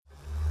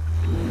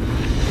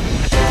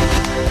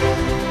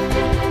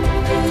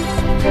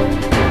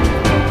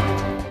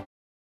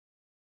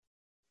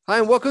Hi,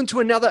 and welcome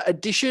to another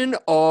edition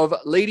of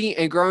Leading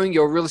and Growing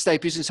Your Real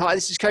Estate Business. Hi,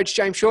 this is Coach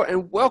James Short,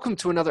 and welcome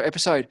to another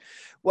episode.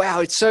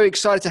 Wow, it's so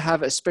excited to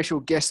have a special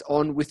guest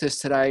on with us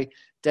today,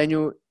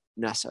 Daniel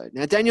Nasso.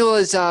 Now, Daniel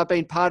has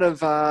been part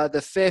of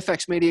the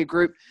Fairfax Media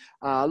Group,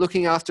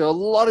 looking after a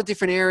lot of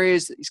different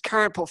areas. His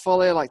current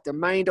portfolio, like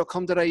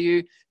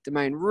domain.com.au,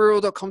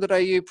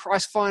 domainrural.com.au,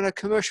 Pricefinder,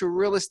 commercial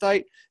real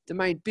estate,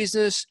 domain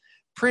business,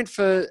 print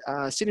for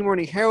Sydney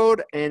Morning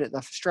Herald and the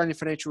Australian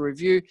Financial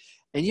Review.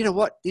 And you know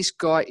what? This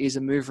guy is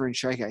a mover and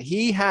shaker.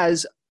 He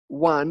has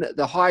won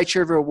the High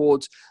Achiever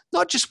Awards,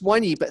 not just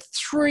 1 year, but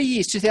 3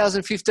 years,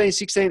 2015,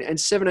 16, and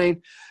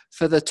 17,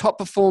 for the top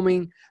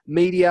performing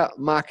media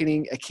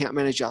marketing account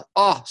manager.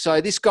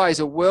 So this guy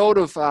is a world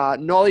of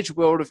knowledge,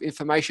 world of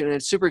information,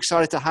 and super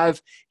excited to have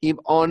him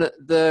on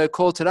the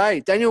call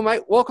today. Daniel,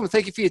 mate, welcome.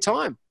 Thank you for your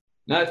time.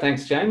 No,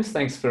 thanks, James.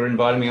 Thanks for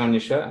inviting me on your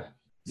show.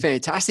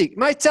 Fantastic.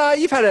 Mate,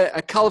 you've had a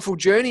colourful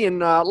journey,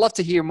 and I'd love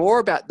to hear more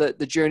about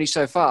the journey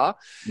so far.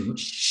 Mm-hmm.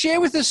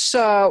 Share with us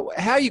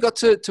how you got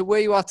to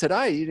where you are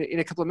today in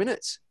a couple of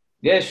minutes.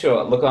 Yeah,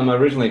 sure. Look, I'm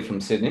originally from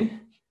Sydney,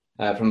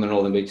 from the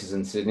Northern Beaches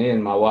in Sydney,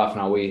 and my wife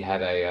and I, we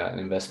had an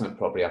investment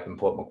property up in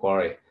Port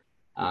Macquarie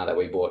that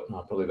we bought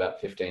probably about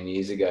 15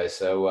 years ago.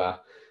 So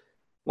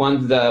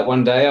one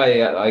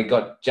day I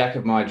got jack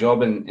of my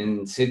job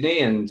in Sydney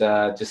and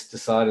just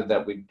decided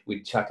that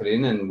we'd chuck it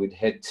in and we'd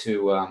head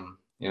to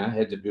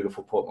head to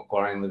beautiful Port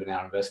Macquarie and live in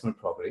our investment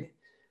property.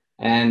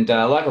 And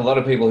like a lot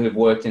of people who've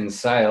worked in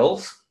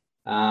sales,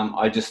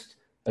 I just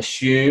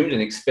assumed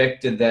and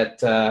expected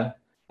that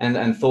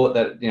and thought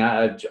that,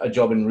 a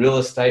job in real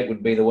estate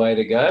would be the way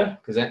to go,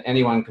 because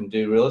anyone can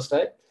do real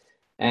estate.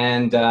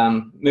 And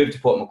moved to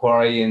Port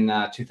Macquarie in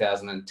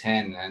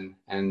 2010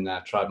 and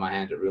tried my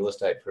hand at real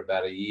estate for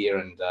about a year.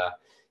 And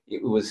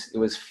it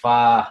was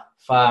far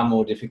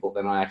more difficult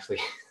than I actually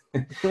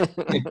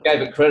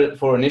gave it credit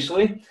for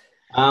initially.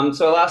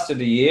 So I lasted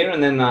a year,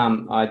 and then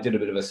I did a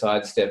bit of a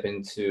sidestep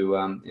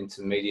into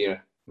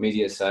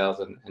media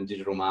sales and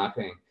digital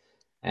marketing.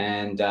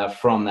 And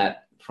from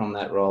that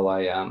role,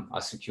 I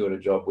secured a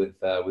job with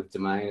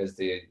Domain as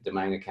the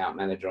domain account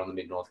manager on the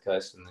Mid-North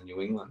Coast and the New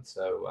England.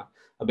 So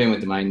I've been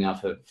with Domain now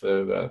for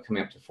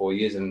coming up to 4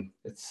 years, and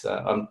it's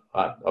I've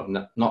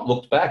not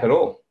looked back at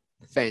all.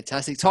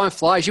 Fantastic. Time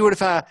flies. You would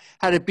have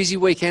had a busy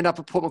weekend up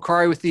at Port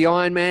Macquarie with the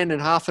Ironman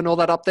and half and all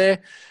that up there.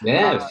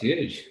 Yeah, it's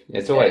huge.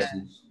 It's always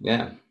huge.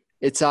 Yeah.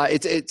 It's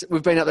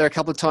we've been up there a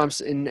couple of times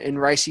in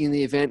racing in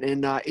the event,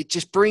 and it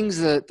just brings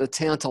the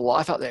town to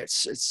life up there.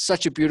 It's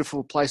such a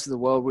beautiful place of the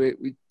world.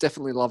 We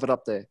definitely love it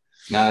up there.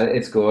 No,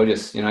 it's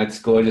gorgeous. It's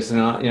gorgeous,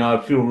 and I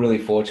feel really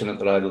fortunate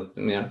that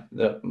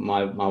that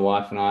my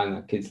wife and I and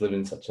the kids live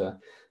in such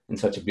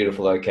a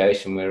beautiful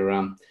location.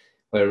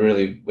 We're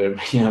really,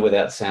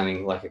 without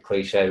sounding like a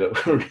cliche,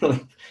 but we're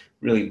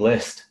really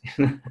blessed.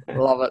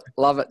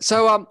 Love it.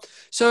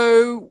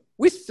 So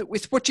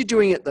with what you're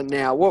doing at the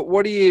now,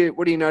 what are you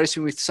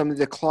noticing with some of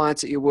the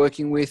clients that you're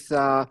working with?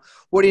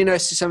 What do you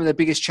notice are some of the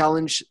biggest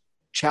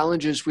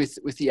challenges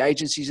with the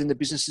agencies and the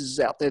businesses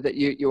out there that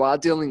you are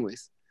dealing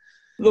with?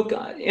 Look,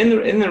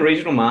 in the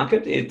regional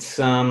market, it's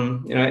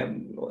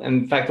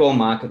in fact, all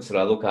markets that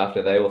I look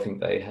after, they all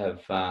think they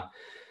have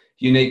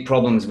unique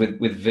problems with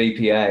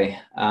VPA,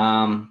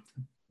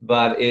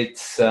 but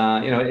it's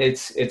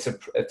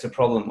a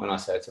problem. When I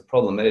say it's a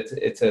problem,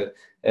 it's a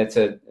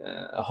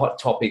hot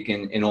topic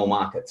in all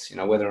markets.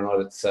 Whether or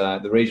not it's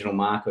the regional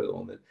market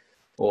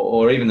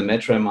or even the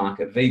metro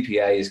market,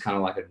 VPA is kind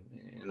of like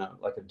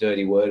a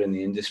dirty word in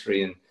the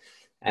industry,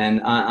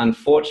 and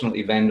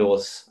unfortunately,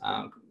 vendors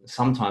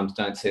sometimes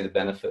don't see the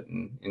benefit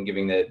in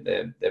giving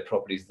their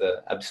properties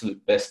the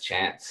absolute best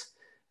chance.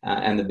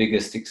 And the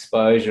biggest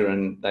exposure,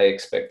 and they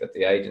expect that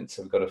the agents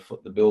have got to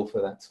foot the bill for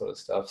that sort of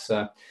stuff.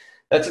 So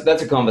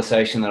that's a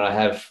conversation that I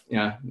have,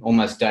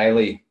 almost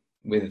daily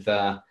with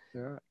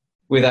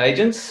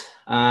agents.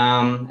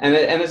 And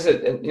it's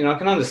I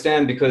can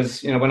understand,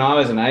 because when I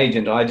was an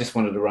agent, I just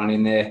wanted to run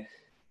in there,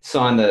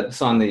 sign the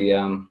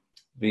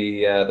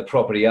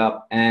property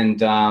up,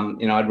 and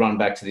I'd run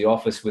back to the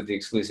office with the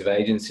exclusive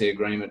agency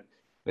agreement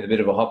with a bit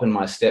of a hop in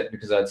my step,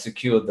 because I'd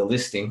secured the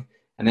listing.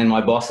 And then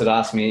my boss had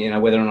asked me,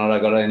 whether or not I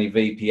got any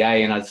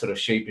VPA, and I'd sort of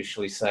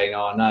sheepishly say,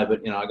 "Oh, no,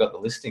 but I got the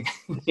listing."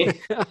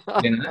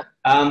 And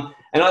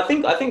I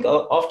think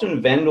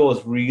often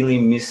vendors really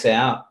miss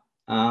out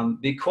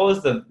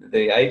because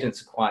the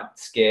agents are quite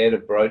scared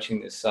of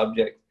broaching this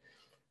subject.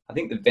 I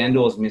think the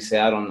vendors miss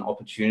out on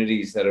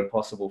opportunities that are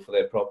possible for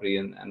their property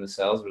and the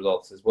sales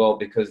results as well,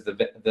 because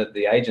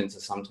the agents are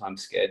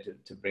sometimes scared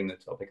to bring the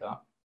topic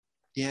up.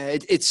 Yeah,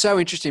 it's so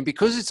interesting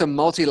because it's a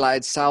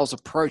multi-layered sales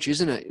approach,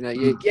 isn't it?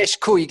 Yes,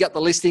 cool, you got the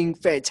listing,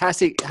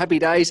 fantastic, happy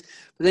days.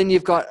 But then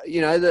you've got,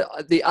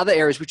 the other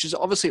areas, which is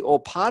obviously all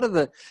part of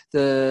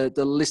the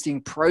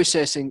listing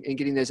process and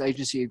getting those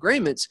agency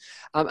agreements.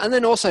 And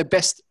then also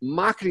best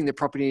marketing the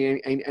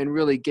property and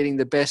really getting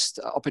the best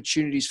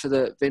opportunities for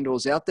the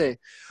vendors out there.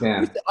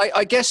 Yeah.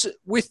 I guess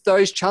with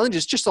those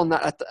challenges, just on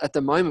that at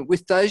the moment,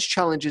 with those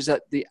challenges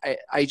that the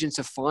agents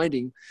are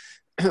finding,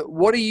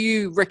 what are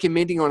you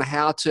recommending on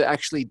how to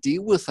actually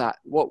deal with that?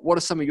 What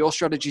are some of your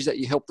strategies that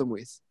you help them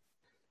with?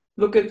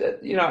 Look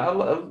at, you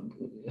know,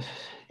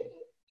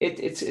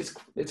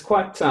 it's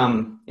quite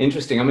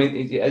interesting. I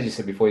mean, as you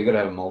said before, you've got to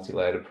have a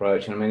multi-layered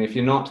approach. And I mean, if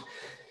you're not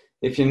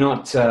you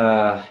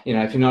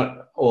know, if you're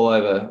not all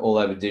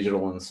over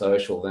digital and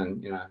social, then,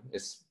 you know,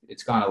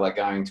 it's kind of like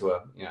going to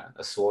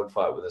a sword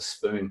fight with a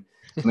spoon.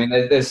 I mean,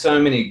 there's so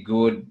many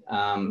good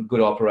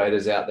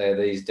operators out there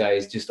these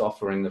days, just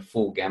offering the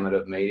full gamut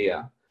of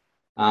media,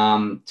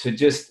 to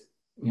just,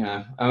 you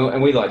know,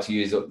 and we like to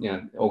use, you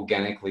know,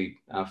 organically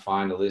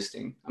find a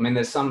listing. I mean,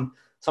 there's some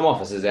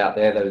offices out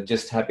there that are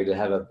just happy to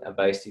have a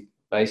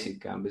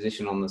basic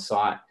position on the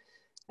site.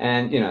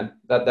 And, you know,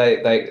 that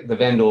the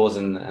vendors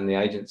and the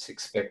agents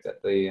expect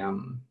that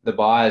the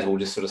buyers will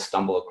just sort of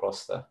stumble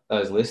across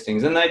those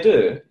listings, and they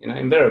do. You know,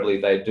 invariably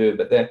they do.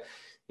 But they're,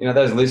 you know,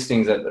 those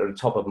listings that are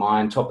top of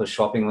mind, top of the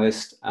shopping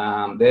list,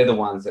 they're the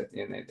ones that,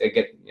 you know, they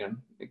get, you know,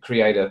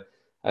 create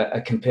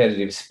a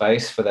competitive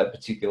space for that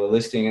particular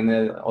listing, and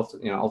they're,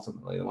 you know,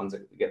 ultimately the ones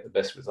that get the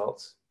best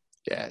results.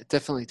 Yeah,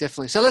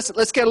 definitely. So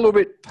let's get a little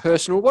bit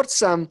personal.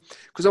 What's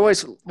because I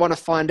always want to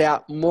find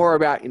out more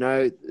about, you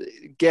know,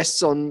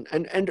 guests on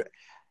and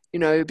you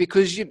know,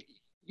 because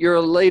you're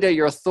a leader,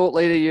 you're a thought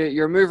leader,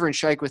 you're a mover and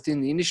shake within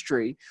the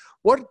industry.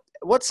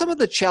 What's some of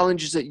the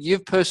challenges that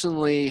you've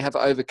personally have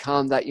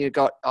overcome that you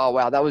got, oh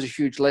wow, that was a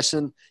huge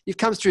lesson. You've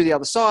come through the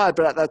other side,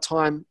 but at that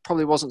time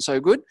probably wasn't so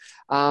good.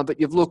 But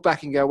you've looked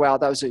back and go, wow,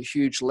 that was a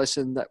huge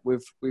lesson that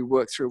we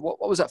worked through. What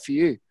was that for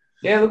you?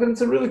 Yeah, look, it's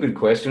a really good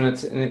question.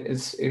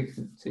 It's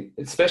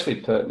especially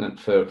pertinent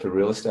for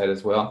real estate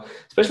as well,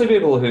 especially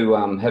people who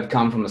have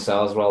come from a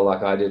sales role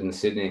like I did in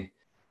Sydney.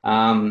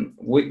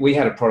 We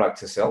had a product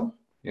to sell,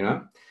 you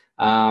know,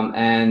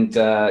 and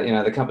you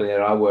know, the company that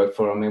I worked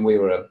for, I mean, we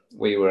were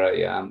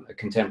a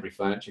contemporary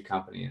furniture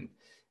company,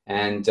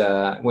 and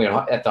we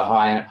were at the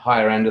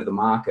higher end of the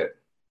market,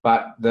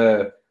 but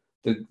the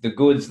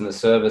goods and the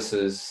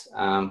services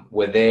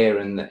were there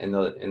in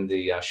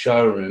the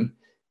showroom.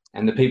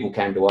 And the people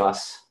came to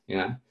us, you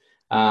know.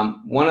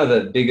 One of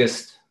the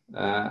biggest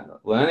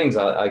learnings,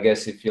 I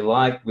guess, if you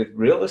like, with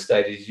real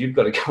estate is you've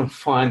got to go and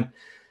find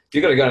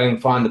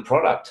the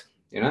product,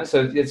 you know.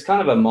 So it's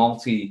kind of a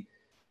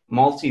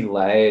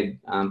multi-layered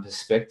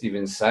perspective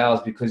in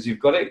sales, because you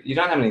don't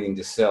have anything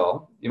to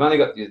sell. You've only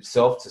got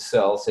yourself to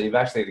sell. So you've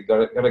actually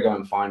got to go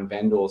and find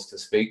vendors to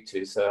speak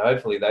to. So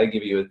hopefully they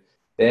give you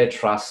their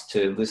trust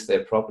to list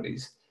their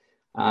properties.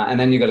 And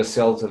then you've got to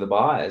sell to the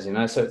buyers, you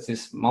know. So it's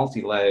this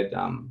multi-layered,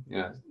 you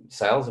know,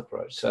 sales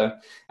approach. So,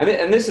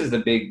 and this is the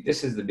big,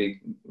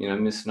 you know,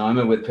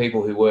 misnomer with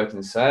people who work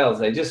in sales.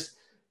 They just,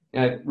 you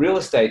know, real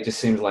estate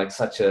just seems like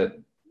such a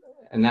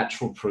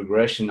natural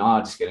progression.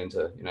 Just get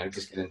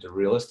into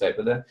real estate.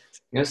 But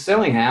you know,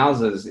 selling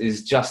houses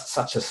is just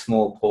such a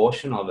small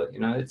portion of it. You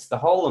know, it's the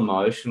whole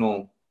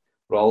emotional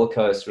roller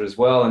coaster as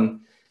well. And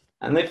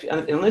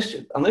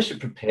unless you're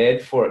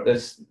prepared for it,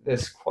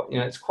 there's quite, you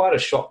know, it's quite a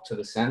shock to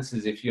the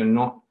senses if you're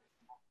not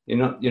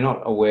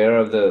aware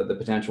of the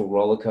potential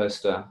roller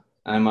coaster,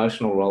 an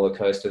emotional roller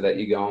coaster that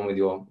you go on with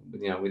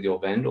your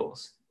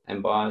vendors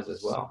and buyers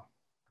as well.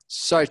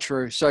 So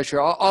true.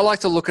 I like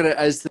to look at it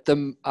as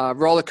the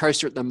roller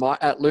coaster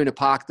at Luna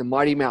Park, the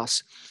Mighty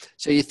Mouse.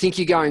 So you think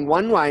you're going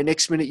one way,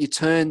 next minute you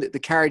turn, the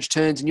carriage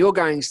turns, and you're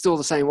going still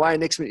the same way.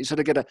 Next minute you sort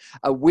of get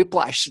a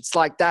whiplash. It's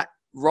like that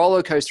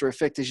roller coaster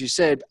effect, as you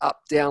said,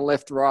 up, down,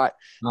 left, right.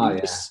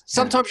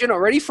 Sometimes you're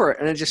not ready for it,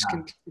 and it just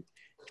can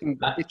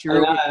get you.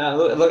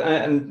 Look,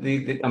 and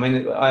I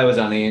mean, I was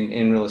only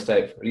in real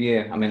estate for a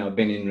year. I mean, I've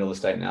been in real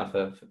estate now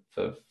for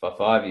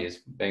 5 years,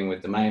 being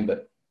with Domain,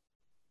 but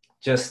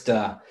just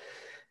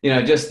you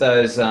know, just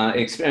those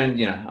experience.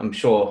 You know, I'm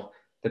sure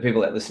the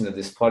people that listen to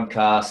this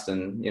podcast,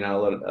 and you know,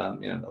 a lot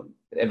of you know,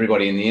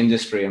 everybody in the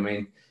industry. I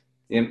mean,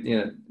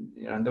 you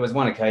know, there was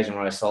one occasion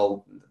where I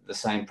sold the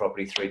same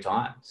property 3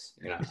 times,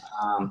 you know,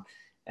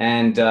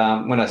 and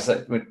when I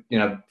said, you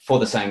know, for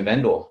the same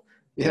vendor,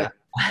 yeah,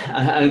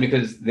 and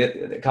because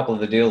a couple of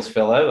the deals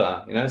fell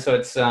over, you know, so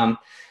it's and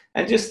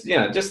just, you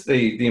know, just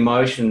the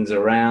emotions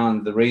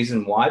around the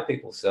reason why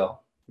people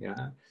sell, you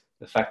know,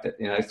 the fact that,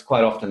 you know, it's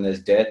quite often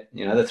there's debt,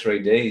 you know, the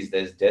 3 Ds,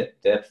 there's debt,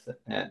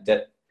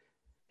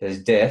 there's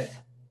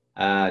death,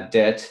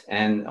 debt,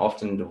 and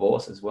often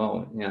divorce as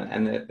well, you know,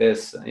 and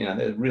there's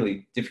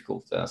really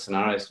difficult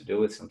scenarios to deal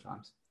with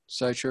sometimes.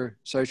 So true.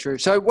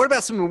 So what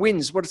about some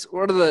wins? What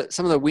are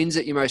some of the wins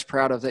that you're most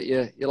proud of that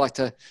you like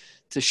to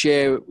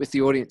share with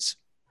the audience?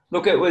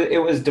 Look, it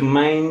was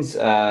Domain's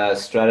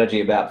strategy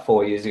about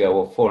 4 years ago,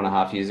 or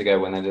 4.5 years ago,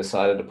 when they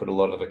decided to put a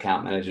lot of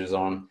account managers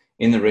on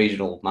in the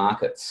regional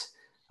markets,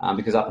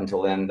 because up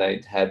until then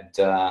they'd had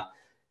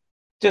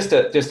just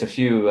a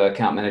few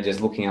account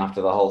managers looking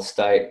after the whole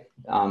state,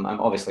 and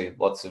obviously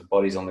lots of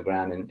bodies on the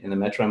ground in the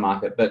metro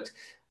market, but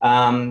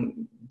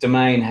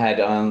Domain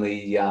had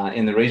only,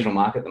 in the regional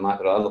market, the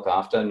market I look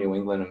after, New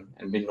England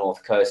and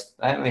mid-North Coast,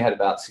 they only had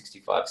about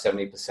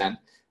 65-70%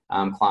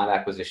 client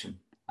acquisition.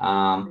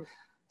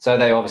 So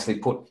they obviously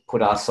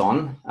put us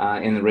on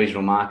in the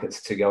regional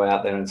markets to go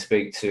out there and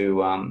speak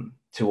to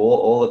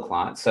all the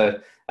clients.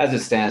 So as it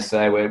stands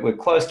today, we're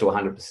close to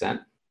 100%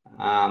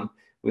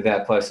 with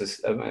our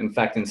closest. In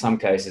fact, in some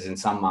cases, in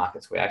some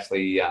markets, we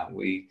actually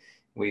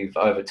we've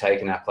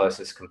overtaken our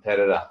closest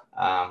competitor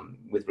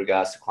with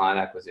regards to client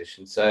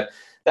acquisition. So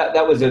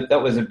that was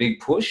a big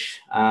push,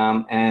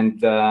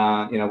 and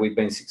we've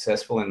been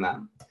successful in that.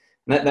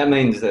 And that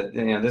means that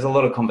there's a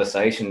lot of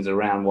conversations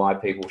around why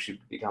people should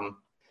become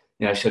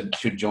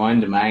should join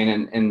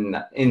Domain, and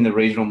in the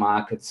regional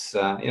markets,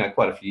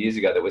 quite a few years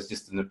ago, there was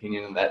just an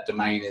opinion that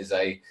Domain is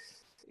a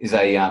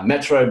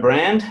metro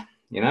brand,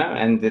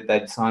 and that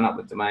they'd sign up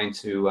with Domain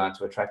to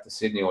attract the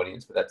Sydney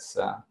audience, but that's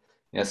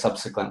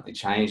subsequently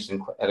changed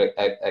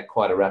at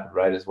quite a rapid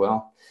rate as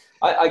well.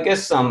 I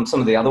guess some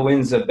of the other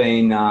wins have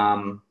been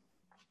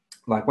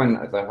like when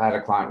I've had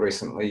a client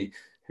recently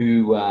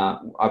who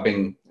I've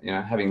been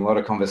having a lot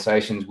of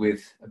conversations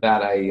with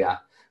about a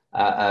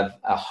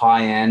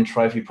high-end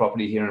trophy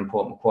property here in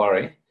Port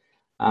Macquarie,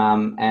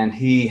 and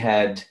he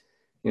had,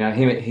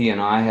 he and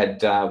I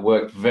had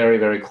worked very,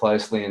 very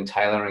closely in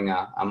tailoring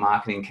a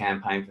marketing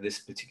campaign for this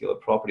particular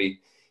property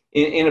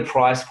in a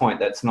price point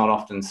that's not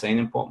often seen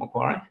in Port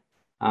Macquarie,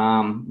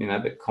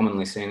 but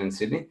commonly seen in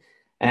Sydney.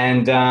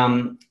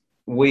 And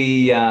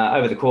we,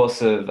 over the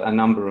course of a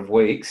number of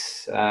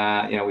weeks,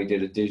 we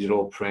did a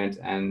digital, print,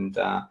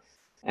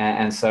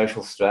 and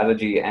social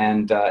strategy,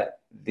 and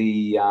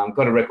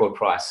got a record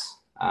price.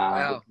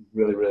 Wow.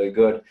 Really, really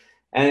good.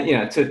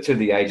 And to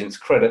the agent's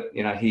credit,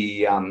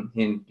 he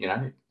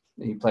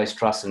placed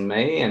trust in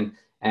me and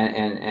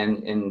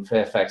in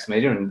Fairfax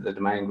Media and the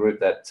Domain Group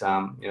that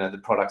the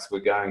products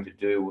were going to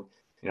do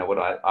what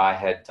I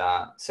had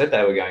said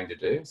they were going to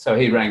do. So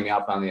he rang me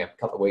up only a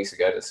couple of weeks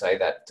ago to say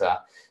that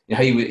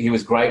he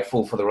was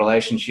grateful for the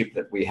relationship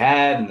that we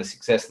had and the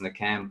success in the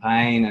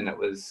campaign, and it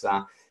was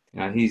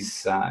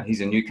he's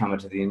a newcomer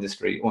to the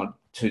industry, or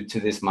to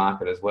this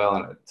market as well,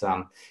 and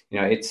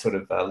it sort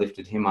of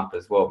lifted him up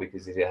as well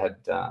because he had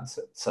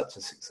such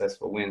a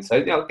successful win.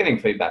 So getting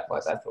feedback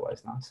like that's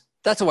always nice.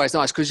 That's always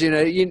nice because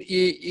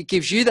it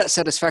gives you that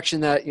satisfaction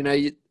that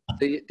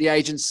the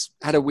agents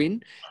had a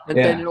win, and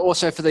then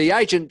also for the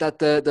agent that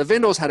the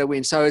vendors had a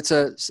win. So it's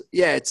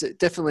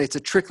definitely a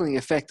trickling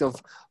effect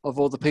of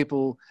all the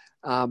people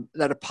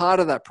that are part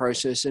of that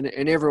process, and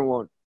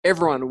everyone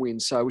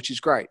wins. So which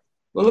is great.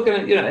 Well, look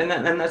at it,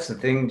 and that's the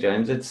thing,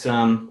 James. It's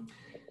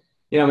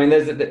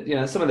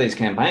there's some of these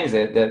campaigns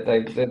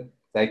that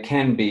they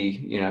can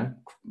be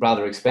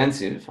rather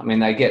expensive. I mean,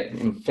 they get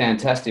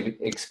fantastic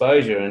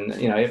exposure, and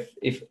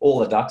if all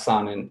the ducks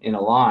aren't in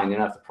a line,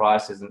 if the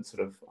price isn't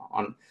sort of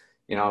on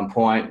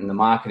point, and the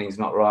marketing's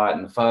not right,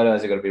 and the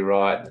photos are got to be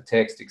right, and the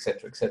text,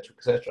 etc., etc.,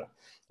 etc.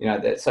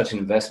 That such an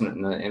investment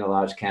in a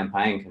large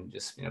campaign can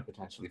just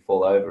potentially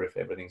fall over if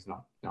everything's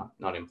not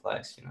in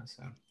place.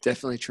 So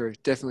definitely true.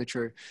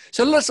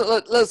 So let's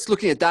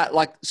looking at that.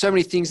 Like, so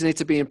many things need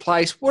to be in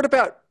place. What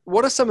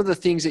are some of the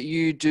things that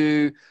you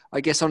do,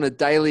 I guess, on a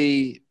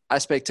daily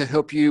aspect to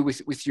help you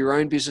with your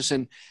own business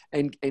and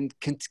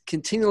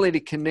continually to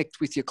connect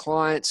with your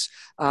clients,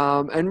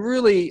 and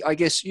really, I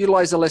guess,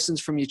 utilize the lessons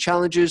from your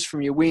challenges,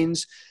 from your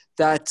wins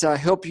that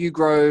help you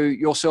grow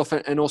yourself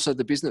and also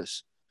the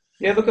business?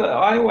 Yeah, look,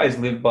 I always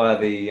live by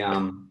the,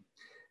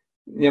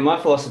 my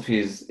philosophy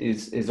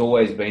is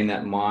always been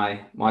that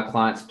my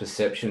client's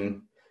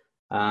perception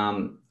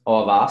of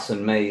us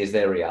and me is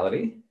their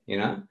reality,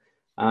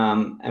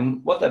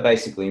 and what that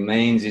basically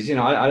means is,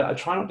 I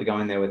try not to go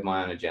in there with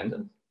my own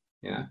agenda,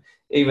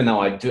 even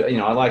though I do,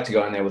 I like to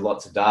go in there with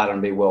lots of data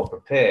and be well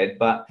prepared,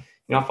 but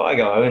if I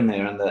go in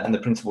there and the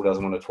principal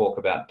doesn't want to talk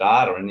about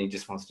data and he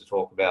just wants to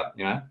talk about,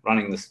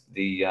 running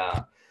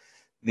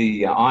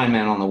the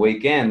Ironman on the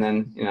weekend,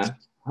 then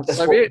that's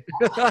what we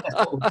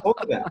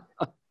talk about.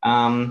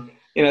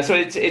 So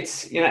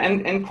it's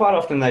and quite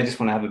often they just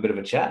want to have a bit of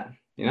a chat.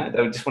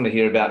 They just want to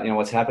hear about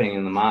what's happening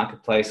in the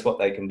marketplace, what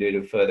they can do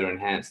to further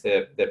enhance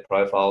their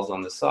profiles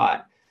on the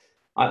site.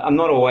 I'm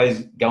not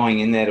always going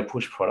in there to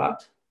push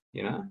product,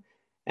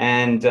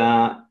 and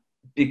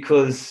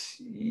because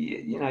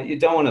you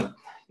don't want to,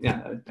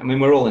 I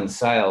mean, we're all in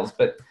sales,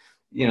 but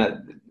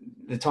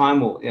the time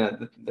will,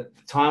 the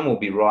time will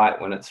be right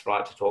when it's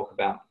right to talk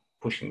about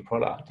pushing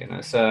product,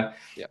 So,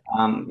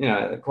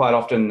 quite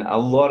often, a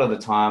lot of the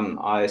time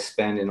I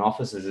spend in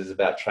offices is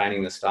about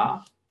training the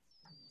staff,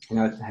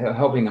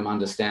 helping them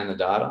understand the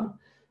data,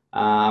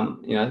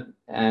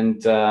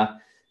 and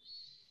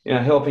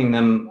helping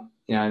them,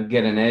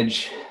 get an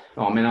edge.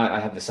 I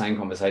have the same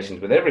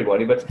conversations with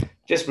everybody, but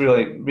just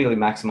really, really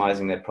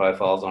maximizing their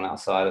profiles on our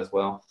site as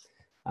well.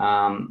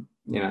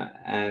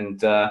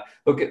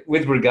 Look,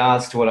 with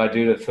regards to what I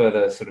do to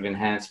further sort of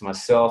enhance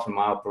myself and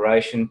my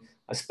operation,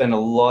 I spend a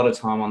lot of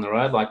time on the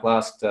road. Like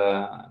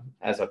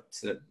as I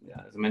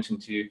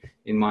mentioned to you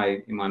in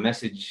my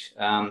message,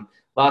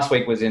 last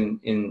week was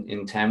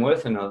in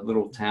Tamworth, in a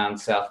little town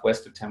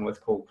southwest of Tamworth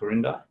called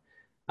Corinda.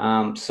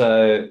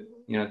 So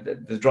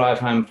the drive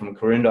home from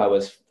Corinda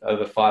was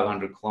over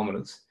 500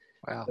 kilometres.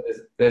 Wow.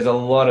 There's a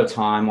lot of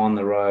time on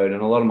the road,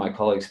 and a lot of my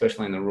colleagues,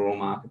 especially in the rural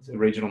markets, the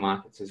regional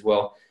markets as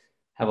well,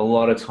 have a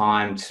lot of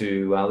time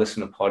to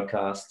listen to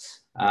podcasts.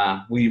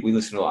 I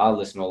listen to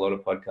a lot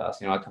of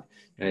podcasts.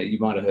 You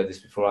might have heard this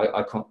before.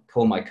 I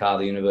call my car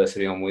the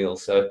University on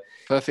Wheels. So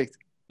Perfect.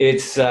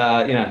 it's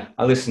I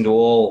listen to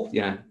all.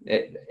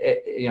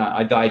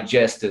 I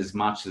digest as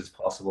much as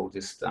possible,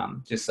 just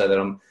so that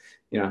I'm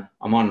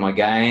on my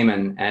game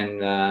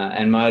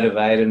and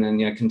motivated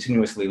and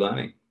continuously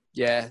learning.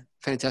 Yeah,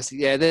 fantastic.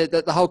 Yeah,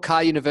 the whole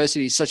car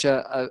university is such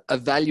a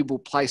valuable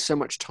place, so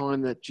much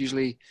time that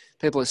usually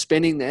people are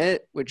spending there,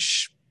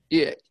 which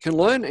you can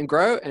learn and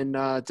grow and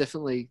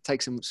definitely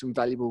take some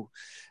valuable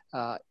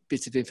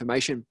bits of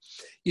information.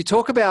 You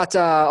talk about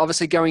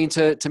obviously going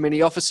into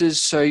many offices,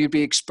 so you'd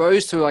be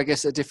exposed to, I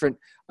guess, a different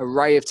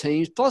array of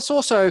teams, plus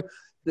also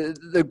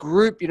the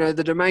group,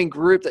 the domain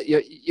group that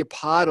you're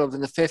part of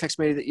and the Fairfax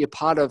media that you're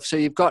part of. So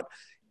you've got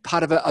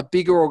part of a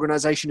bigger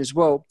organization as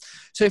well.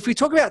 So if we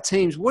talk about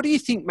teams, what do you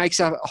think makes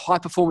a high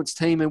performance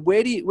team, and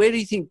where do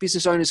you think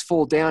business owners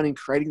fall down in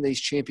creating these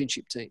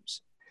championship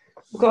teams?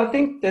 Look, I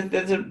think that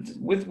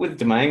with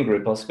Domain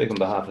Group, I'll speak on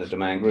behalf of the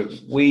Domain Group.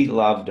 We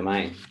love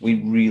Domain.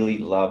 We really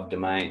love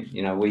Domain.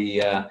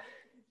 We're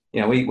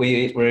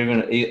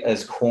even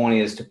as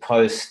corny as to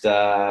post,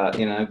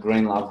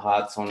 green love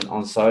hearts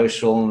on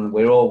social, and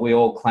we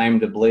all claim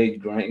to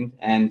bleed green,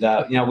 and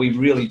we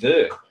really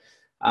do.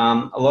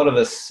 A lot of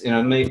us,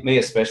 me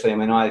especially. I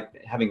mean,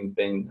 having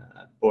been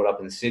brought up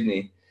in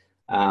Sydney,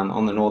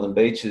 on the northern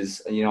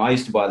beaches, I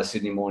used to buy the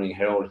Sydney Morning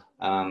Herald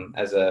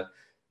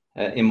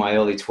in my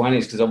early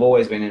 20s, because I've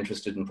always been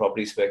interested in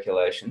property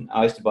speculation.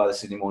 I used to buy the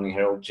Sydney Morning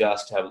Herald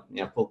just to have,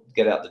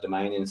 get out the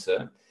domain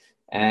insert,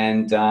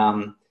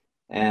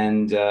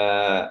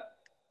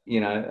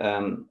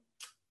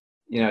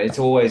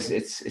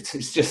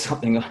 it's just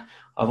something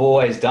I've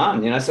always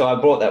done, so I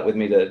brought that with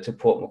me to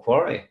Port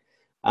Macquarie.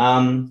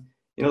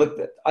 Look,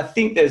 I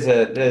think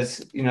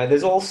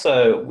there's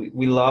also,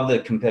 we love the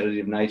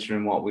competitive nature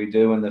in what we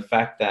do, and the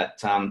fact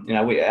that,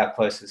 our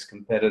closest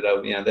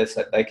competitor,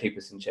 they keep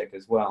us in check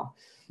as well.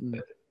 Mm.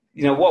 But,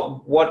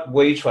 what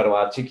we try to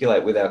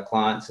articulate with our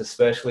clients,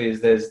 especially,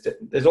 is there's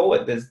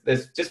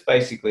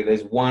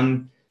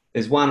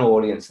one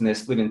audience, and they're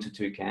split into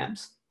two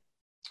camps.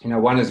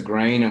 One is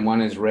green and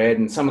one is red,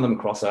 and some of them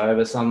cross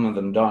over, some of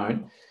them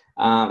don't.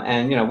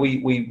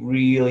 We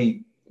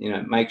really,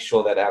 make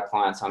sure that our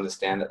clients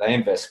understand that they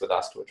invest with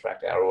us to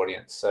attract our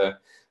audience. So,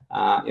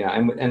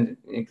 and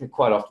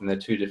quite often they're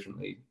two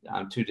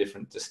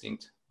different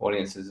distinct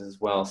audiences as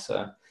well.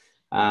 So,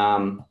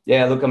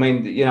 look, I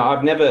mean,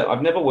 I've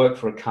never worked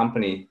for a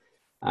company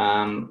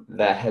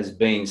that has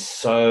been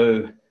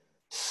so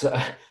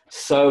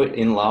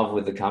in love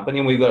with the company,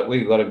 and we've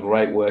got a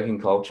great working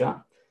culture.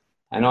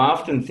 And I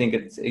often think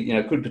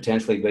it could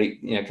potentially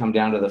be, come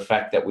down to the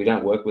fact that we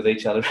don't work with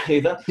each other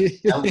either. We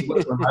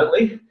work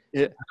remotely.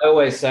 Yeah. I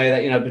always say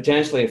that,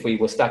 potentially if we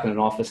were stuck in an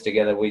office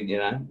together,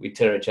 we'd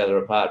tear each other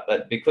apart.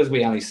 But because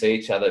we only see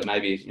each other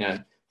maybe,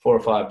 4 or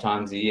 5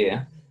 times a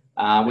year,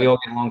 we all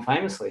get along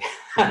famously.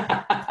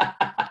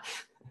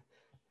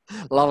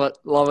 Love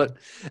it.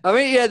 I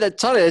mean, yeah,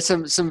 totally. There's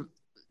some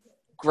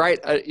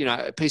great,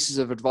 pieces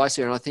of advice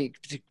here. And I think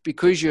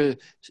because you're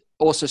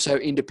also so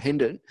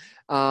independent,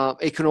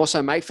 it can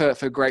also make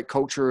for great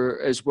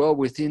culture as well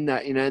within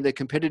that, the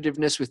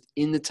competitiveness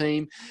within the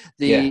team,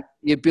 the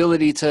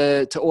ability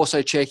to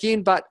also check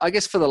in. But I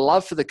guess for the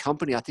love for the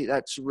company, I think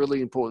that's really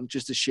important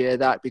just to share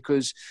that,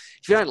 because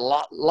if you don't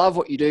love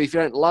what you do, if you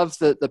don't love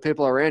the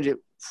people around you,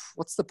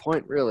 what's the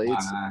point really?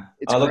 It's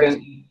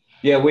crazy.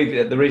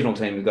 The regional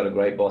team, we've got a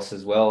great boss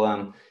as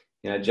well.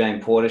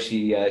 Jane Porter,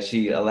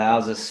 she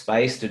allows us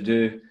space to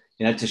do,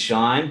 to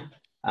shine.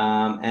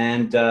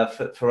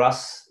 For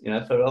us,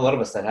 for a lot of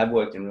us that have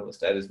worked in real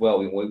estate as well,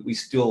 we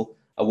still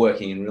are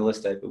working in real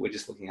estate, but we're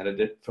just looking at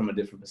it from a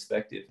different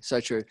perspective. So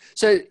true.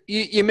 So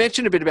you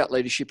mentioned a bit about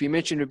leadership. You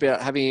mentioned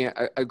about having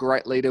a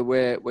great leader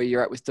where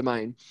you're at with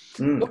Domain.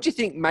 What do you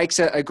think makes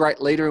a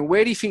great leader, and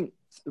where do you think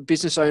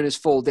business owners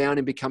fall down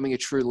in becoming a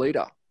true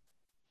leader?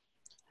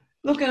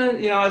 Look,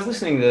 I was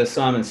listening to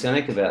Simon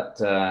Sinek about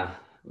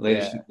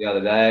leadership the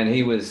other day, and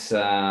he was,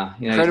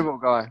 incredible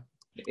guy.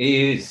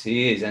 He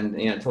is,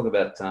 and talk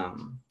about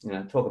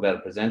a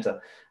presenter.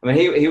 I mean,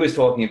 he was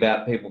talking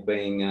about people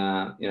being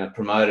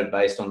promoted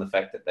based on the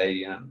fact that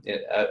they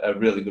are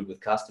really good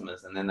with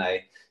customers, and then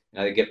they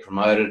get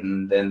promoted,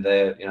 and then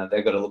they've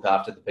got to look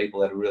after the people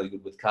that are really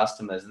good with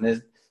customers. And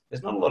there's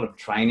not a lot of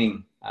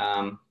training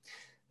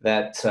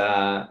that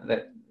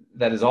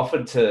is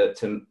offered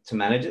to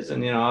managers.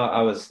 And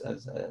I was,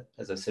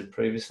 as I said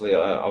previously,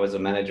 I was a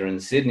manager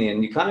in Sydney,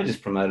 and you kind of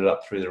just promoted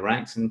up through the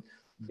ranks. And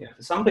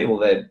for some people,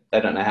 they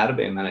don't know how to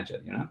be a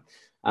manager,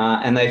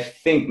 and they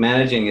think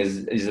managing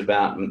is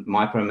about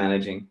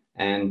micromanaging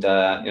and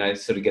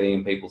sort of getting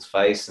in people's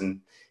face and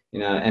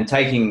and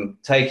taking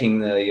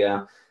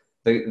the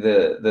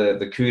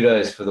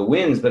kudos for the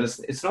wins. But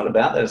it's not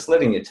about that. It's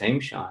letting your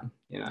team shine,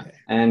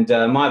 And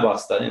my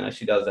boss,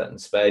 she does that in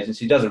spades, and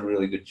she does a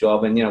really good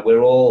job. And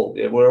we're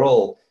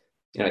all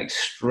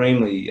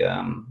extremely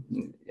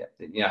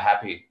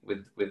happy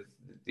with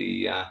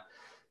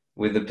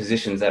the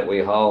positions that we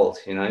hold,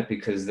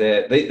 because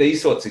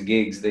these sorts of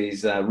gigs,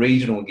 these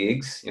regional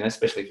gigs,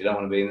 especially if you don't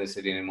want to be in the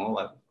city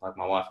anymore, like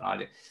my wife and I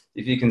do,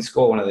 if you can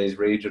score one of these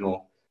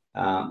regional,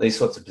 these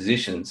sorts of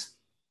positions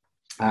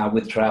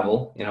with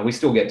travel, we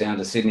still get down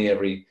to Sydney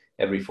every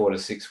 4 to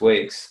 6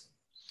 weeks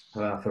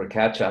for a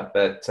catch up,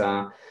 but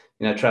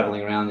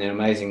traveling around the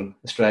amazing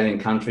Australian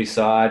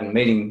countryside and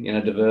meeting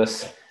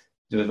diverse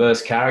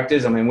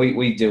characters. I mean,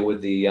 we deal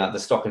with the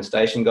stock and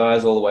station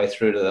guys all the way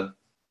through to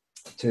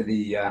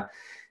the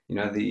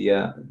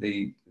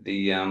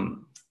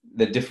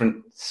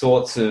different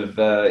sorts of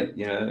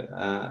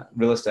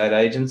real estate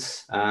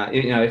agents.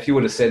 If you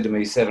would have said to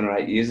me 7 or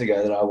 8 years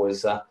ago that I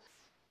was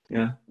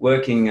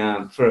working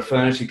for a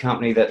furniture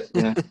company that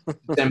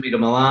sent me to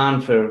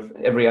Milan for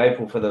every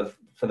April for the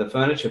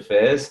furniture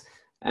fairs,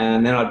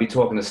 and then I'd be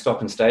talking to stock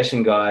and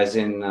station guys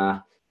in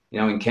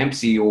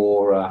Kempsey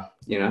or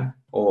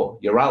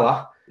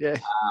Yarrallah,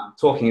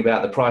 talking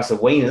about the price of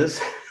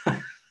wieners.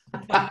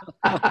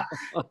 I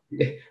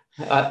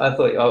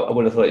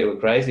would have thought you were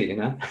crazy,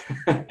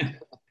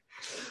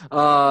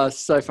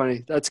 So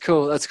funny. That's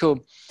cool.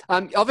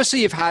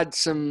 Obviously you've had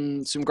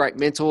some great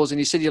mentors, and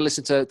you said you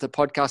listen to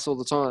podcasts all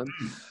the time.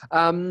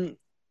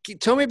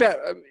 Tell me about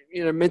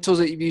mentors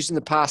that you've used in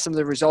the past, some of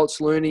the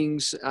results,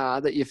 learnings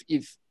that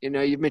you've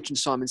mentioned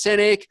Simon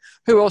Sinek.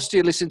 Who else do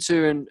you listen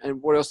to, and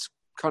what else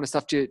kind of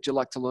stuff do you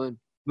like to learn?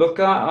 Look,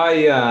 Josh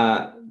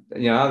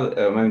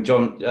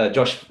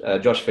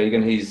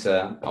Fegan, he's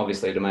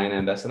obviously a domain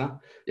ambassador.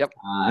 Yep.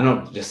 I'm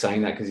not just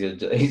saying that because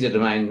he's a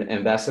domain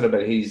ambassador,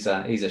 but he's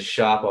a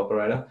sharp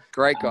operator.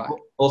 Great guy.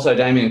 Also,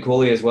 Damien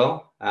Cooley as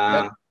well.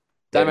 Yep.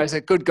 Damien's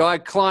a good guy,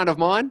 client of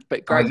mine,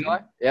 but great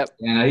guy. Yep.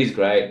 Yeah, he's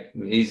great.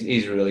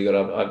 He's really good.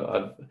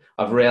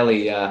 I've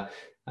rarely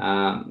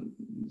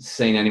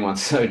seen anyone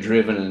so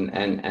driven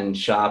and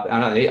sharp.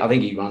 I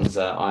think he runs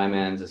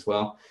Ironmans as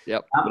well.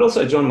 Yep. But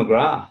also John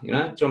McGrath.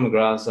 John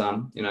McGrath's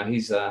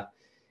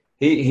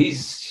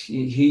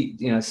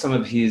he's some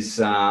of his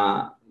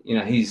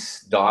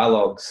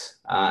dialogues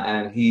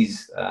and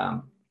his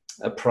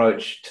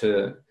approach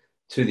to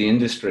the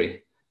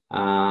industry.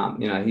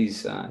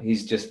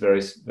 He's just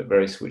very,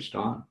 very switched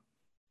on.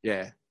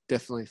 Yeah,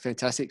 definitely.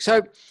 Fantastic.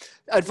 So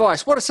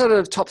advice, what are sort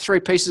of top 3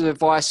 pieces of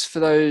advice for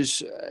those,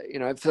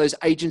 for those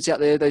agents out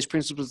there, those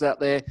principals out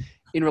there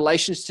in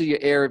relations to your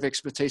area of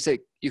expertise that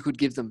you could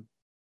give them?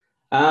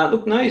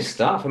 Look, know your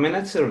stuff. I mean,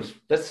 that sort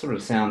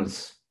of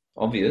sounds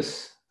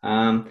obvious.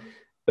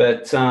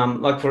 But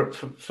like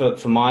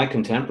for my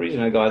contemporaries,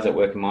 guys that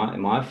work in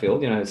my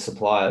field,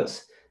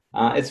 suppliers,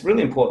 it's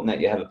really important that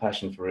you have a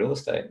passion for real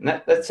estate. And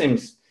that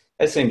seems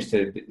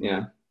to,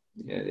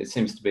 it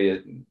seems to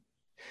be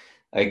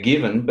a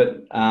given,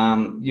 but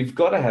you've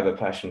got to have a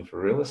passion for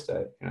real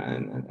estate.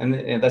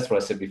 And that's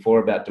what I said before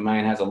about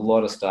Domain has a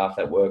lot of staff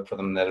that work for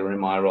them that are in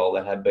my role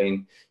that have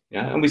been,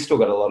 and we've still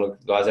got a lot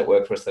of guys that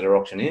work for us that are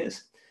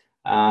auctioneers.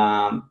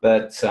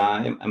 But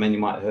I mean, you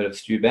might have heard of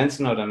Stu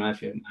Benson. I don't know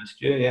if you know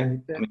Stu. Yeah.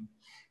 I mean,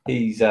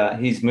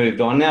 he's moved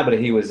on now, but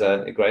he was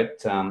a great,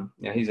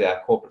 he's our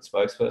corporate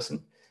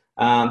spokesperson.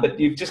 But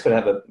you've just got to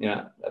have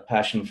a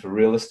passion for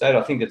real estate.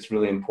 I think it's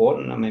really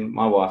important. I mean,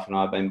 my wife and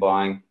I have been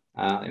buying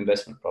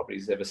investment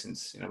properties ever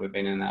since we've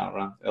been in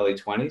our early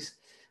 20s.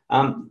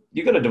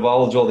 You've got to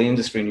divulge all the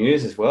industry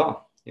news as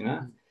well.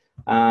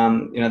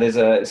 There's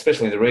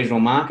especially in the regional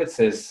markets,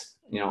 there's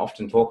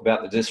often talk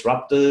about the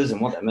disruptors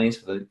and what that means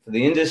for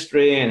the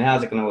industry and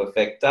how's it going to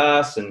affect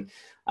us. And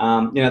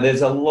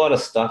there's a lot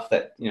of stuff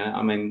that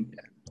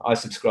I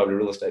subscribe to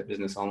Real Estate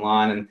Business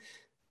Online, and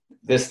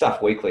there's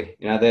stuff weekly.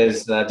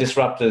 There's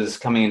disruptors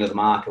coming into the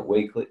market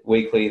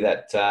weekly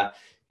that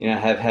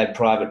have had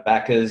private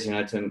backers,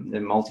 to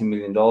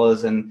multi-million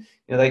dollars, and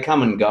they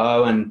come and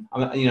go. And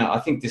I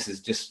think this is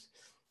just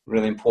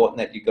really important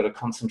that you've got to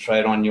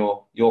concentrate on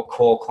your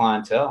core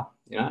clientele.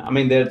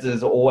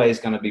 There's always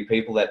going to be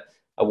people that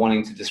are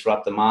wanting to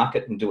disrupt the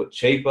market and do it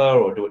cheaper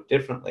or do it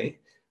differently.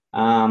 You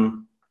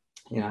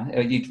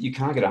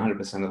can't get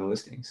 100% of the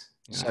listings.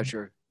 So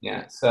true.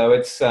 Yeah, so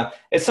it's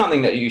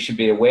something that you should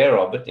be aware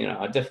of, but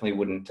I definitely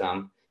wouldn't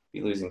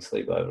be losing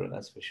sleep over it.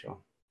 That's for sure.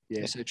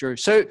 Yeah, so true.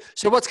 So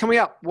what's coming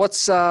up?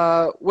 What's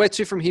where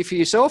to from here for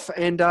yourself,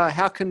 and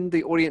how can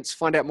the audience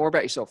find out more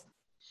about yourself?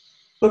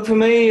 Look, for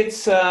me,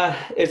 it's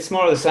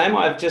more of the same.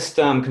 I've just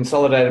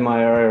consolidated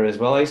my area as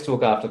well. I used to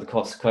look after the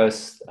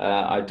Coast.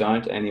 I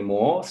don't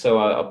anymore, so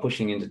I'm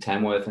pushing into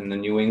Tamworth and the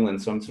New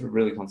England. So I'm sort of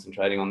really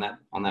concentrating on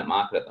that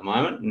market at the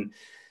moment. And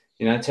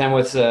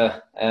Tamworth's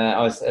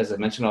as I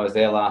mentioned, I was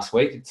there last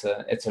week. It's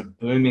a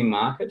booming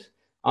market.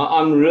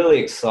 I'm really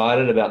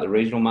excited about the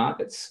regional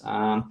markets.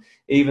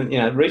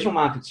 Regional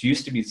markets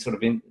used to be sort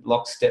of in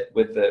lockstep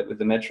with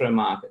the metro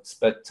markets,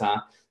 but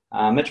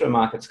metro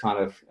markets kind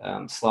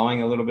of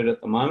slowing a little bit at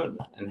the moment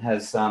and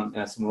has some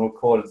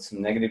recorded some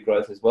negative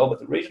growth as well. But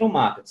the regional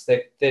markets,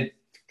 they're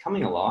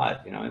coming alive.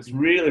 It's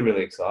really,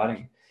 really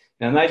exciting.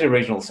 Major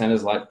regional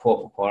centres like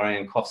Port Macquarie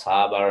and Coffs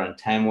Harbour and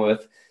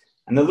Tamworth,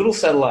 And the little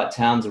satellite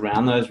towns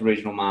around those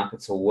regional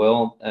markets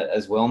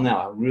as well now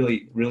are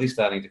really, really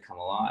starting to come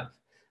alive.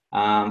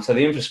 So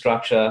the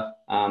infrastructure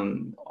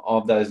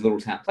of those little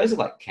towns, places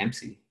like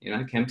Kempsey,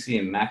 Kempsey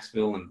and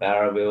Maxville and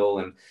Barraville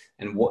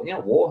and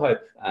Wauchope,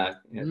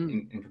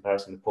 in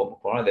comparison to Port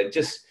Macquarie,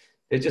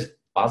 they're just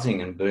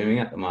buzzing and booming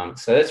at the moment.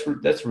 So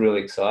that's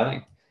really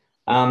exciting.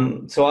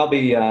 So I'll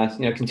be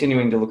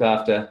continuing to look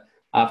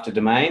after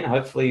Domain,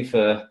 hopefully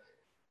for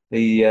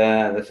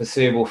the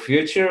foreseeable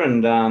future.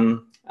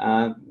 And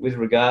with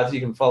regards, you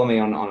can follow me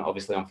on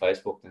obviously on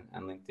Facebook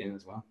and LinkedIn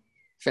as well.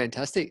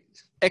 Fantastic.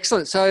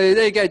 Excellent. So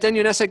there you go,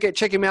 Daniel Nasser.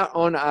 Check him out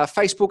on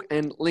Facebook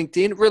and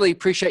LinkedIn. Really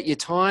appreciate your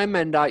time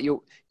and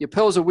your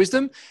pearls of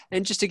wisdom,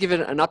 and just to give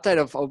it an update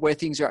of where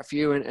things are at for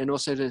you, and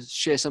also to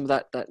share some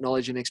of that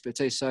knowledge and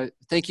expertise. So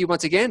thank you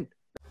once again.